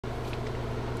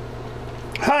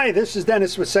Hi, this is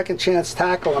Dennis with Second Chance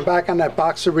Tackle. I'm back on that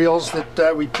box of reels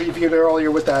that we previewed earlier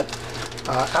with that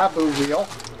Abu reel.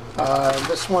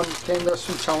 This one came to us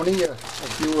from Tony, a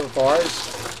viewer of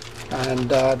ours,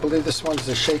 and I believe this one's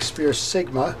the Shakespeare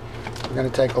Sigma. We're going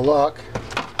to take a look.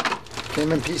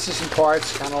 Came in pieces and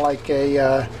parts, kind of like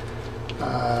a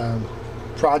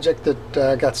project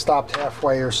that got stopped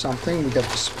halfway or something. We got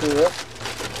the spool.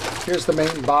 Here's the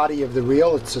main body of the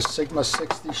reel. It's a Sigma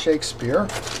 60 Shakespeare.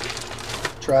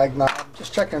 Drag knob.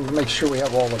 Just checking to make sure we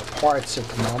have all the parts at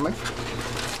the moment.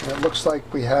 And it looks like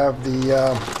we have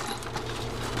the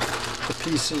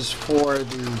pieces for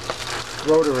the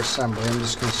rotor assembly. I'm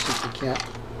just going to see if we can't.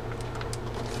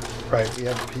 Right, we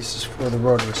have the pieces for the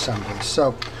rotor assembly.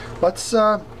 So let's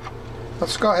go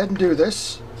ahead and do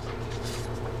this.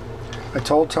 I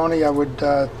told Tony I would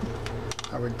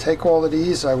take all of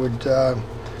these. I would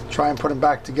try and put them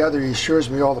back together. He assures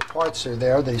me all the parts are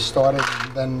there. They started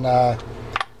and then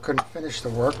couldn't finish the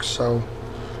work. So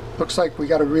looks like we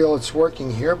got a reel that's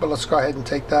working here, but let's go ahead and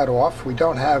take that off. We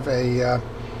don't have the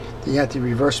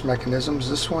anti-reverse mechanisms.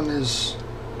 This one is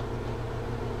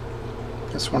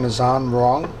on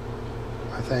wrong,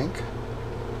 I think.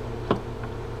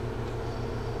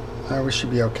 We should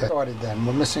be okay. Started then.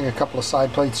 We're missing a couple of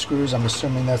side plate screws. I'm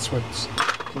assuming that's what's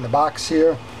in the box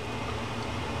here.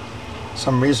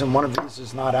 Some reason one of these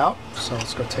is not out, so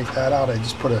let's go take that out. I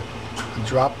just put a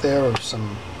drop there of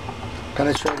some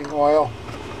penetrating oil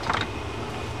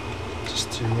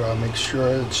just to make sure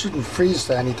it shouldn't freeze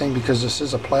to anything because this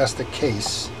is a plastic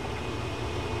case.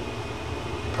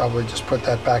 Probably just put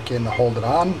that back in to hold it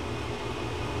on.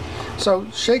 So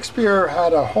Shakespeare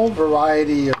had a whole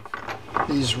variety of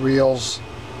these reels.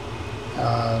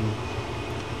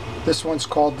 This one's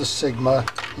called the Sigma.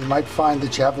 You might find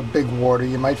that you have a big water.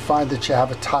 You might find that you have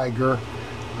a Tiger.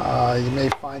 You may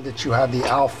find that you have the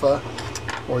Alpha,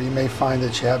 or you may find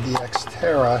that you have the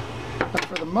Xterra. And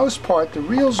for the most part, the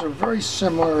reels are very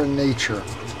similar in nature.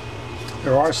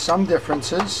 There are some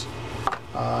differences.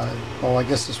 Well, I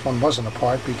guess this one wasn't a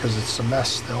part because it's a mess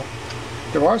still.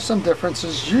 There are some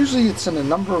differences. Usually it's in the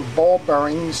number of ball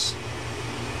bearings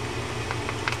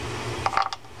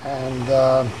and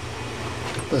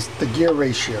the gear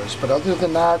ratios. But other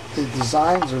than that, the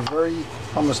designs are very,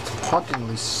 almost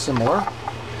hauntingly similar.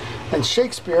 And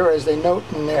Shakespeare, as they note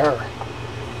in their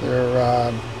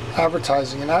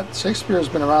advertising, and that Shakespeare has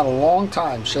been around a long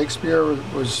time. Shakespeare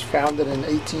was founded in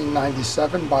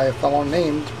 1897 by a fellow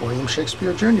named William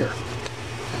Shakespeare Jr.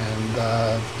 And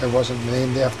it wasn't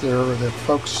named after the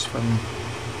folks from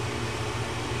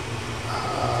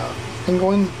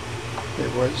England.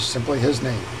 It was simply his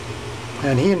name.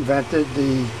 And he invented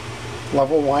the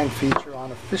level wind feature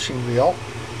on a fishing reel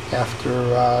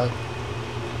after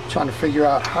trying to figure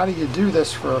out how do you do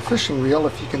this for a fishing reel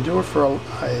if you can do it for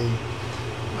a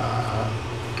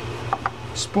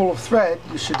spool of thread.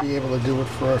 You should be able to do it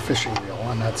for a fishing reel,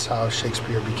 and that's how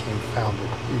Shakespeare became founded.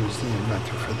 He was the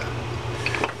inventor for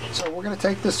that. So we're going to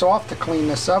take this off to clean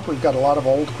this up. We've got a lot of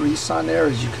old grease on there,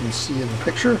 as you can see in the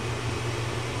picture.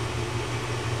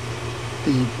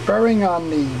 The bearing on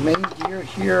the main gear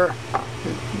here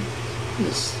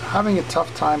is having a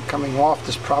tough time coming off.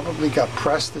 This probably got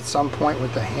pressed at some point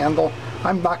with the handle.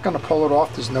 I'm not going to pull it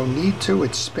off. There's no need to.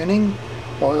 It's spinning.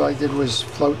 All I did was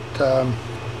float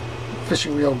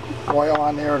fishing reel oil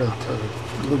on there to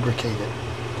lubricate it.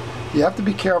 You have to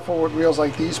be careful with reels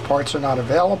like these. Parts are not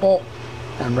available,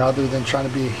 and rather than trying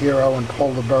to be a hero and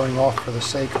pull the bearing off for the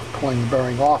sake of pulling the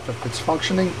bearing off, if it's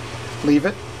functioning, leave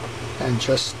it and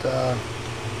just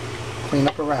clean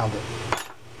up around it.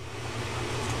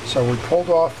 So we pulled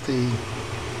off the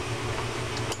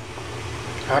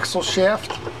axle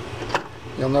shaft.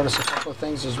 You'll notice a couple of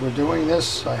things as we're doing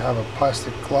this. I have a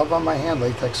plastic glove on my hand,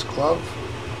 latex glove,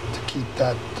 to keep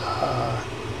that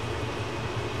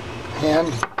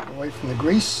hand away from the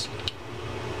grease.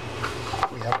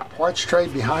 We have a parts tray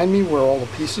behind me where all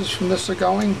the pieces from this are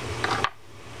going.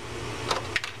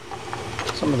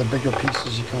 Some of the bigger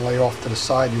pieces you can lay off to the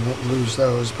side, you won't lose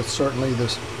those, but certainly the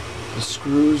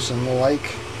screws and the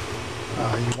like,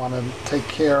 you want to take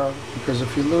care of, because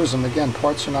if you lose them, again,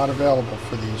 parts are not available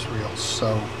for these reels.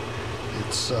 So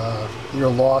it's your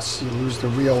loss. You lose the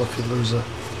reel if you lose a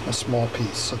small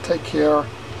piece. So take care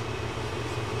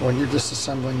when you're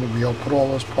disassembling the reel. Put all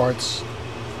those parts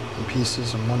and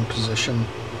pieces in one position,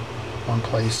 one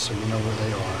place, so you know where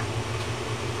they are.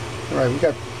 All right, we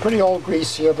got pretty old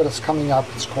grease here, but it's coming up.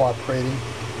 It's cooperating.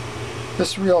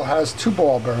 This reel has two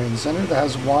ball bearings in it. It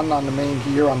has one on the main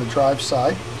gear on the drive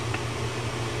side,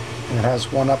 and it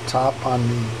has one up top on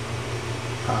the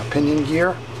pinion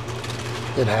gear.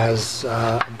 It has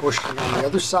a bushing on the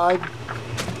other side,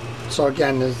 So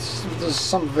again, there's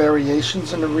some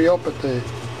variations in the reel, but the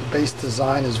base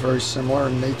design is very similar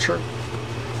in nature.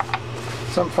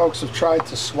 Some folks have tried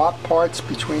to swap parts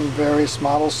between various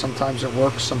models. Sometimes it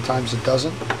works, sometimes it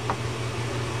doesn't.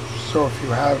 So if you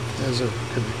have, there's a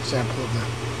good example of the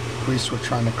grease we're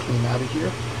trying to clean out of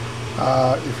here.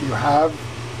 If you have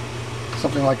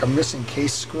something like a missing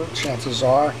case screw, chances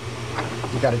are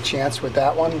you got a chance with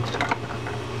that one.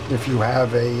 If you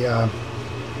have a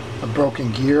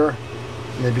broken gear,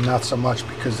 maybe not so much,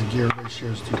 because the gear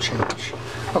ratios do change.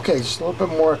 Okay, just a little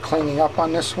bit more cleaning up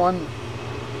on this one.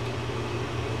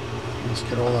 Let's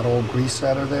get all that old grease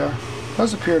out of there. It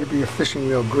does appear to be a fishing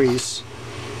wheel grease.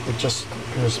 It just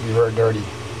appears to be very dirty.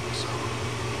 So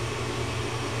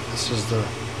this is the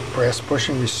brass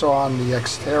bushing we saw on the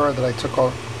Xterra that I took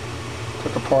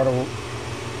apart, I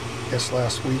guess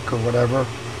last week or whatever.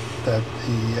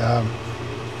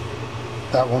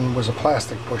 That one was a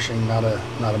plastic bushing, not a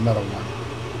metal one.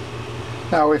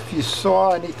 Now, if you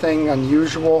saw anything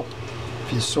unusual,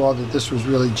 if you saw that this was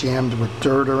really jammed with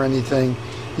dirt or anything,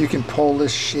 you can pull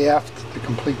this shaft to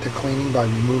complete the cleaning by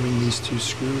removing these two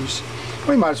screws.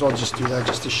 We might as well just do that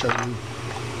just to show you.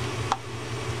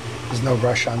 There's no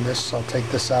rush on this. I'll take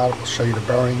this out. I'll show you the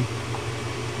bearing.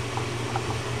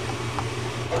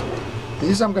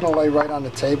 These I'm going to lay right on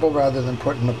the table rather than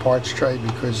put in the parts tray,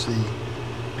 because the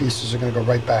pieces are going to go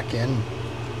right back in.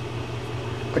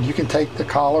 But you can take the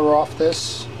collar off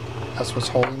this. That's what's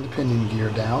holding the pinion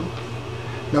gear down.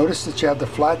 Notice that you have the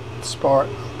flat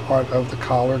part of the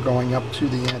collar going up to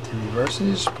the anti-reverse, and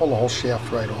you just pull the whole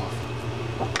shaft right off.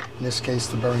 In this case,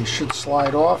 the bearing should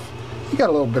slide off. You got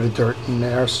a little bit of dirt in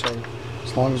there, so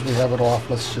as long as we have it off,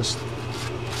 let's just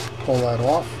pull that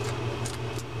off.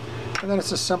 And then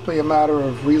it's just simply a matter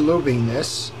of relubing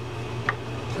this.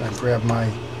 And I grab my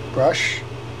brush,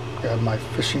 grab my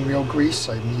fishing reel grease.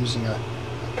 I'm using a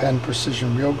Penn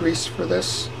Precision reel grease for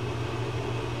this.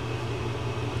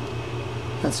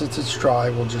 And since it's dry,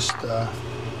 we'll just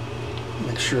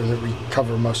make sure that we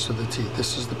cover most of the teeth.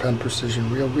 This is the Penn Precision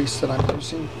reel grease that I'm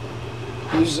using.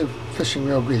 Use a fishing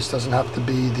reel grease. Doesn't have to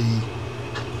be the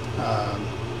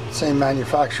same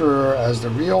manufacturer as the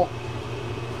reel,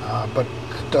 but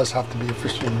it does have to be a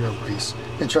fishing reel grease.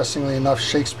 Interestingly enough,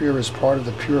 Shakespeare is part of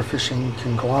the Pure Fishing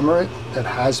conglomerate that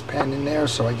has Penn in there,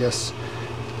 so I guess,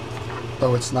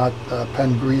 though it's not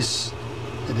Penn grease,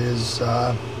 it is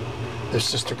their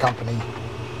sister company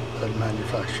that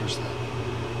manufactures that.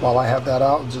 While I have that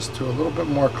out, I'll just do a little bit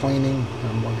more cleaning,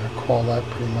 and we're going to call that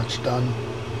pretty much done.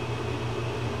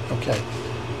 Okay,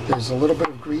 there's a little bit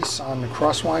of grease on the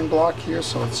crosswind block here,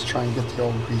 so let's try and get the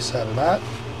old grease out of that.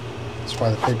 That's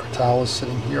why the paper towel is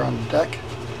sitting here on the deck.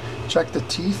 Check the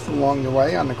teeth along the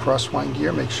way on the crosswind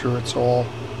gear, make sure it's all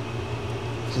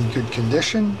in good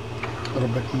condition. A little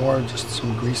bit more, just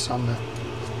some grease on the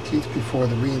teeth before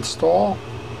the reinstall.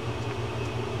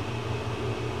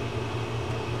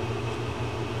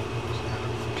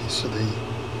 Piece of the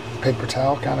paper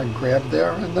towel kind of grabbed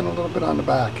there, and then a little bit on the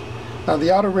back. Now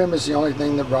the outer rim is the only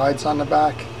thing that rides on the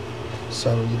back,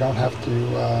 so you don't have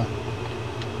to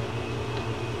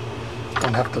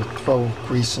throw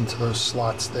grease into those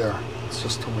slots there. It's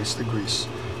just a waste of grease.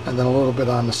 And then a little bit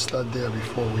on the stud there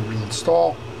before we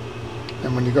reinstall.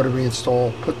 And when you go to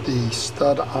reinstall, put the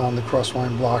stud on the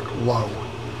crosswind block low.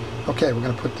 Okay, we're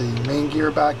going to put the main gear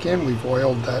back in. We've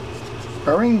oiled that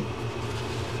bearing.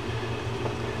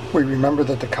 We remember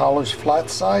that the collar's flat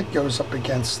side goes up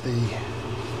against the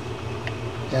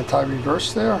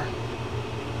anti-reverse there.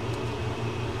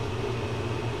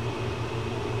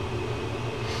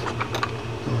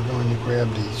 And we're going to grab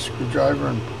the screwdriver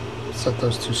and set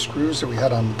those two screws that we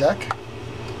had on the deck.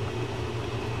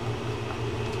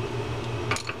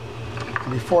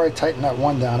 And before I tighten that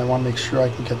one down, I want to make sure I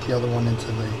can get the other one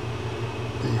into the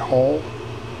hole.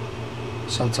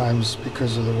 Sometimes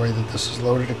because of the way that this is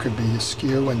loaded, it could be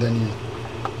askew, and then you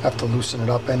have to loosen it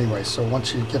up anyway. So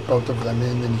once you get both of them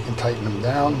in, then you can tighten them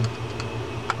down.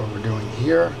 What we're doing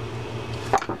here.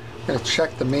 I'm going to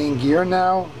check the main gear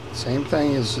now. Same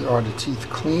thing, are the teeth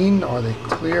clean, are they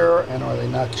clear, and are they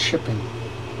not chipping?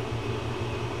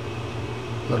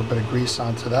 A little bit of grease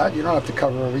onto that. You don't have to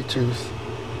cover every tooth.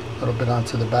 A little bit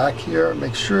onto the back here.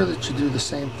 Make sure that you do the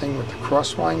same thing with the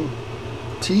crosswind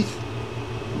teeth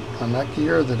on that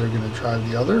gear that are going to drive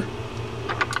the other.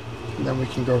 And then we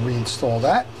can go reinstall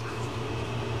that.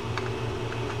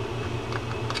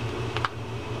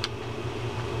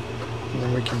 And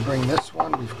then we can bring this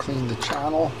one. We've cleaned the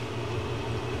channel.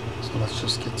 So let's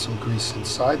just get some grease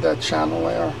inside that channel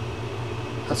there.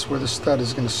 That's where the stud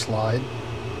is going to slide.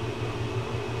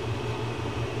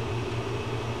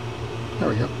 There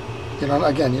we go. You don't,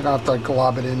 again, you don't have to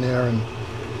glob it in there and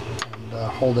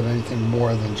hold it anything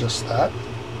more than just that.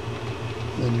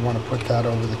 And then you want to put that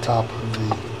over the top of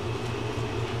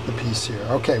the piece here.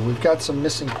 Okay, we've got some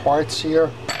missing parts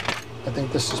here. I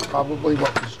think this is probably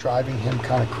what was driving him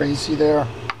kind of crazy there.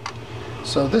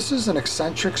 So this is an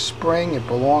eccentric spring. It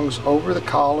belongs over the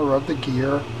collar of the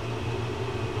gear,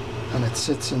 and it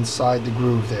sits inside the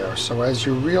groove there. So as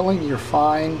you're reeling, you're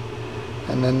fine,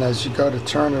 and then as you go to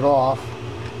turn it off,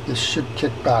 this should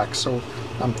kick back. So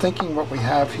I'm thinking what we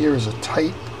have here is a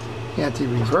tight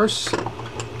anti-reverse.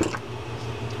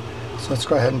 So let's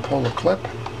go ahead and pull the clip.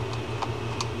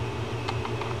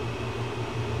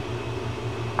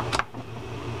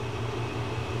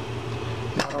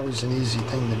 Not always an easy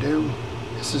thing to do.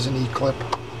 This is an E-clip.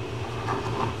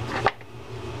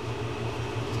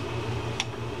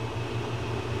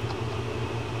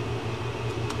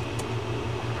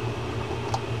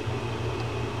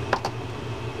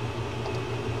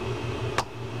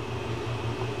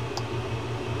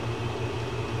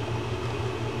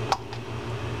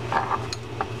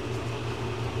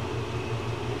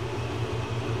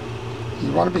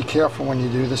 You want to be careful when you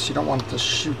do this. You don't want to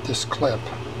shoot this clip,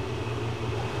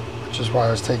 which is why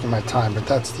I was taking my time. But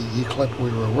that's the E-clip we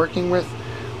were working with,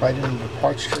 right into the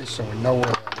parts tray, so we know where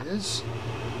that is.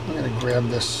 I'm going to grab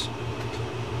this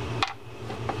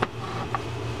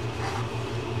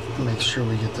and make sure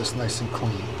we get this nice and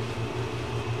clean.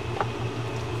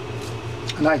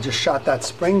 And I just shot that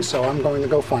spring, so I'm going to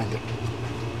go find it.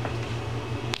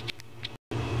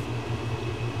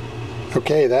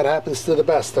 Okay, that happens to the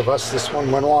best of us. This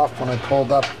one went off when I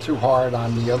pulled up too hard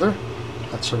on the other.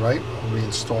 That's alright, we'll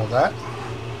reinstall that.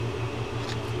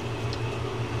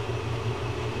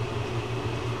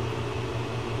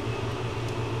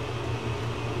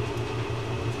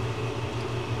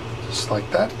 Just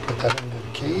like that, put that into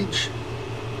the cage.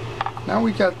 Now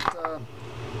we got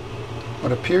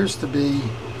what appears to be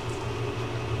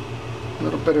a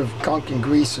little bit of gunk and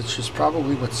grease, which is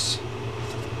probably what's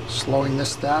slowing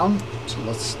this down. So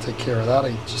let's take care of that.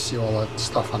 I just see all that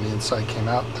stuff on the inside came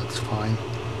out. That's fine.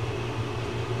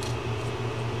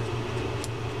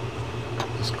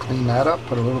 Just clean that up,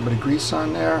 put a little bit of grease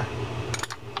on there.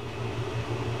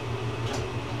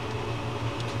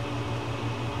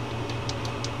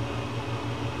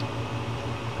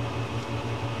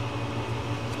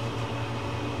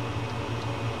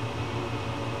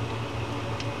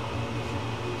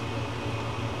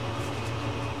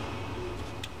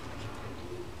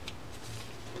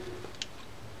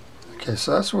 Okay,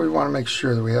 so that's what we want to make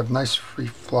sure that we have nice free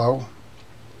flow,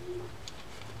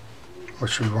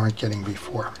 which we weren't getting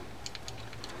before.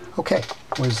 Okay,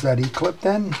 where's that E-clip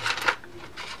then? Get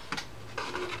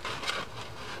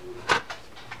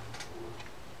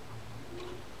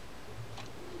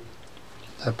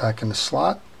that back in the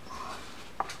slot.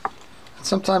 And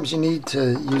sometimes you need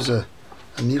to use a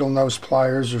needle nose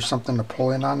pliers or something to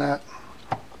pull in on that.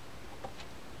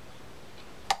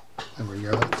 There we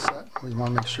go, that's set. We want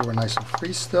to make sure we're nice and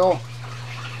free still.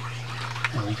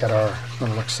 And we got our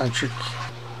little eccentric.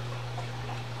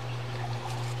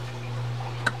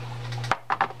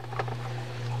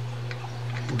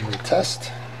 Give it a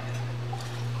test.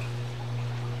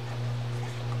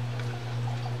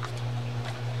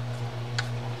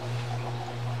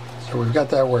 So we've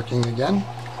got that working again.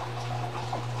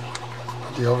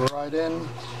 Put the override in.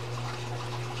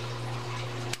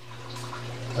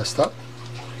 Test up.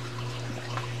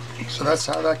 So that's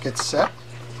how that gets set.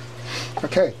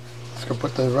 Okay, let's go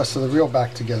put the rest of the reel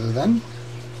back together then.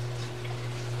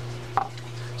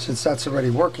 Since that's already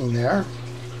working there,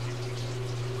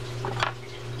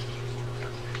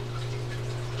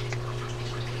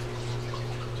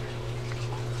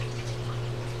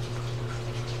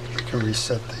 we can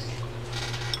reset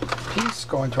the piece,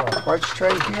 go into our parts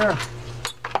tray here,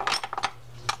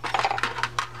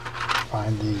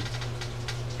 find the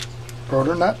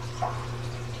rotor nut.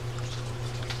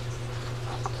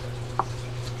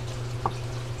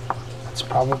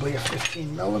 Probably a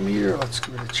 15 millimeter. Let's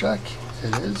give it a check.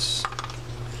 It is.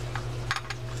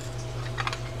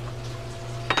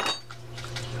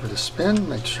 Give it a spin.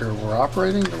 Make sure we're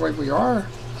operating the way we are.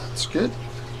 That's good.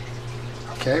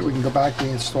 Okay, we can go back and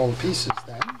install the pieces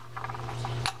then.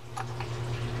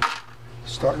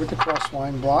 Start with the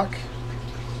crossline block.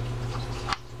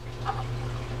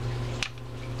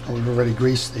 We've already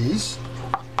greased these.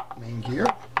 Main gear.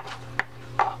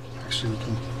 Actually, we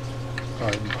can go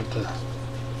ahead and put the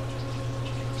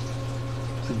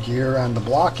gear and the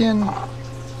block in.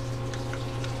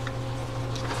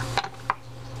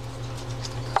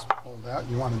 It's pulled out.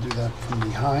 You want to do that from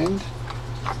behind.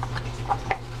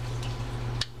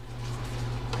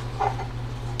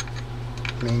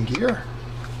 main gear,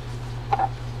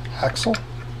 axle.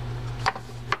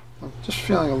 I'm just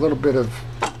feeling a little bit of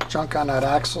junk on that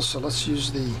axle, so let's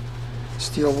use the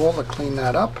steel wool to clean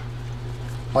that up.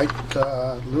 Light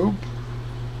lube.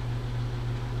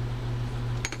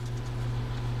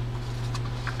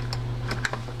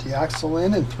 Put the axle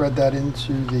in and thread that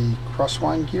into the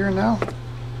crosswind gear now.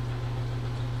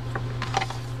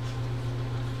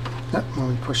 Yep, when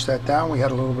we push that down, we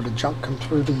had a little bit of junk come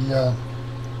through the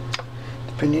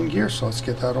pinion gear, so let's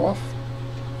get that off.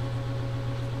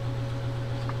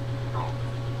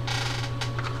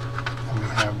 And we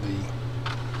have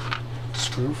the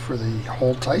screw for the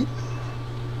hold tight.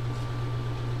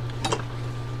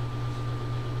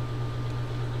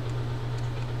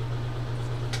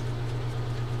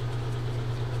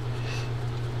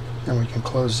 And we can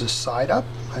close this side up.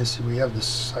 I see we have the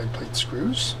side plate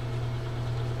screws.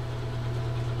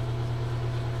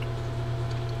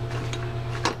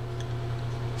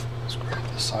 Let's grab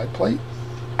the side plate.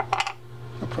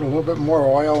 I'll put a little bit more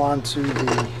oil onto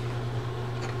the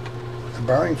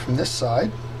bearing from this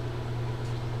side.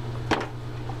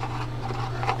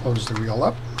 Close the reel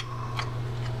up.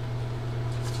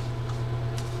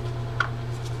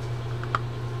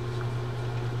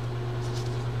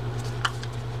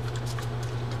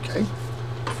 Okay,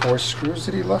 4 screws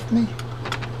that he left me.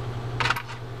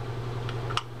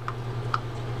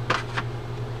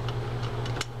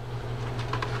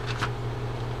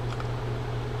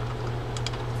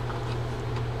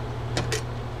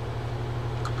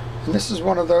 And this is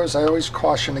one of those I always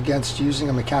caution against using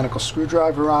a mechanical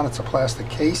screwdriver on. It's a plastic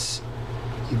case.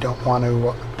 You don't want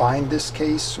to bind this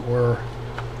case or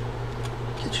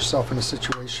get yourself in a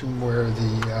situation where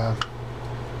the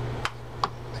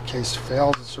case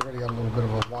fails. It's already got a little bit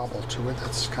of a wobble to it.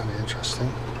 That's kind of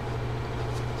interesting.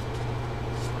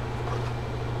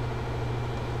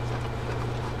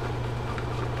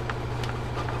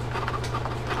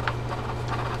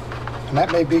 And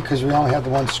that may be because we only had the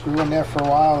one screw in there for a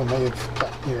while. It may have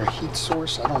got near a heat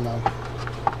source. I don't know.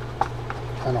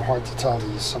 Kind of hard to tell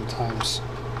these sometimes.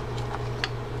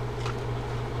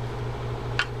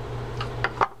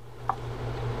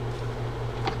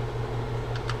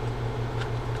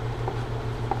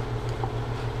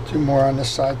 Two more on this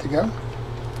side to go.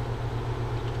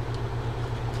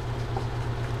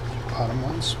 Bottom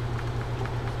ones.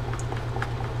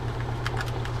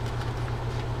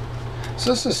 So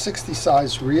this is a 60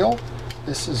 size reel.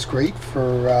 This is great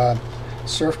for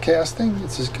surf casting.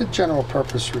 It's a good general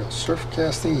purpose reel. Surf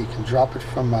casting, you can drop it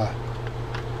from a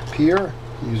pier,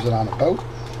 use it on a boat.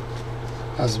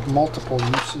 Has multiple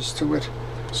uses to it.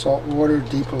 Saltwater,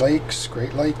 deep lakes,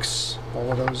 Great Lakes,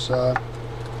 all of those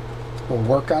will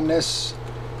work on this.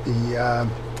 The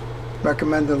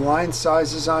recommended line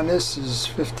sizes on this is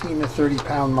 15 to 30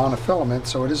 pound monofilament,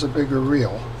 so it is a bigger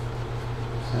reel.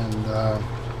 And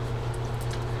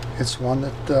it's one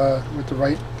that, with the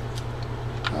right,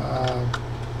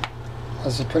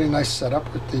 has a pretty nice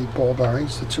setup with the ball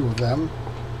bearings, the 2 of them,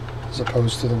 as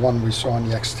opposed to the one we saw on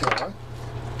the Xterra.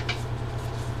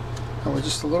 And we're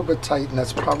just a little bit tight, and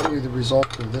that's probably the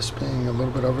result of this being a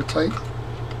little bit over tight.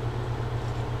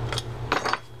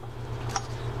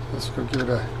 Let's go give it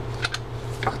a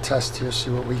test here, see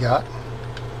what we got.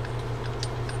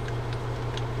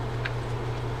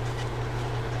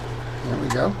 There we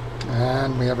go.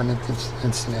 And we have an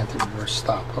instant anti-reverse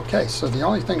stop. Okay, so the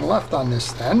only thing left on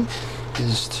this then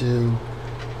is to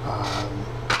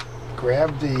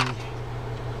grab the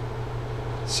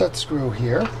set screw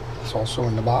here. It's also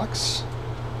in the box.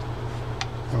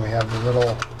 And we have the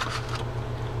little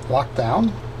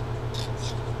lockdown.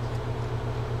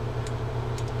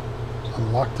 So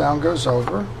the lockdown goes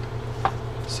over.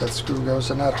 Set screw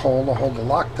goes in that hole to hold the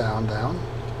lockdown down.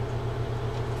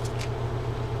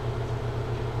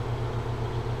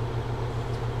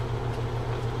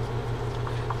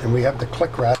 And we have the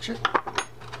click ratchet.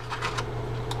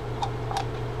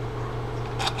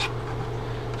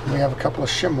 And we have a couple of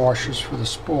shim washers for the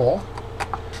spool.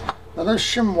 Now those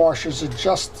shim washers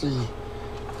adjust the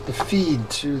feed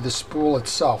to the spool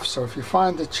itself. So if you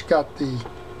find that you got the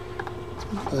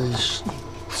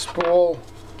spool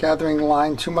gathering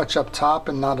line too much up top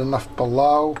and not enough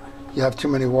below, you have too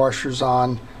many washers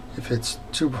on. If it's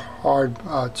too hard,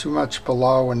 too much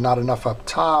below and not enough up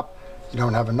top, you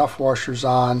don't have enough washers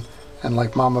on. And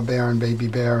like Mama Bear and Baby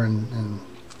Bear and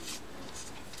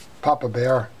Papa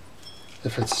Bear,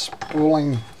 if it's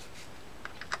spooling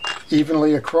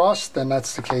evenly across, then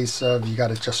that's the case of you got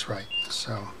it just right.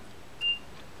 So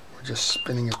we're just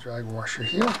spinning a drag washer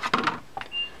here.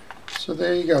 So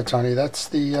there you go, Tony. That's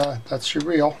the that's your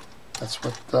reel. That's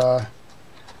what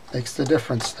makes the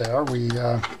difference there. We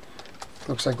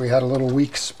Looks like we had a little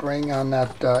weak spring on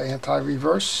that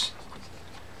anti-reverse,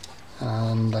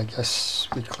 and I guess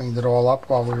we cleaned it all up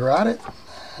while we were at it.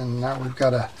 And now we've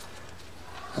got a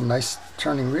nice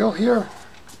turning reel here.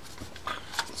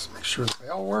 Let's make sure the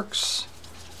bail works.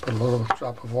 Put a little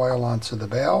drop of oil onto the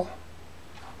bail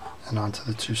and onto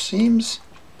the two seams,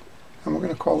 and we're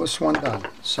going to call this one done.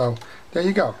 So there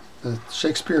you go, the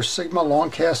Shakespeare Sigma long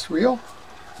cast reel,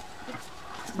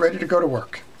 ready to go to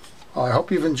work. Well, I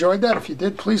hope you've enjoyed that. If you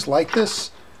did, please like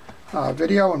this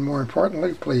video, and more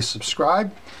importantly, please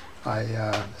subscribe.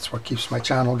 That's what keeps my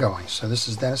channel going. So this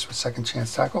is Dennis with Second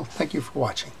Chance Tackle. Thank you for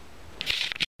watching.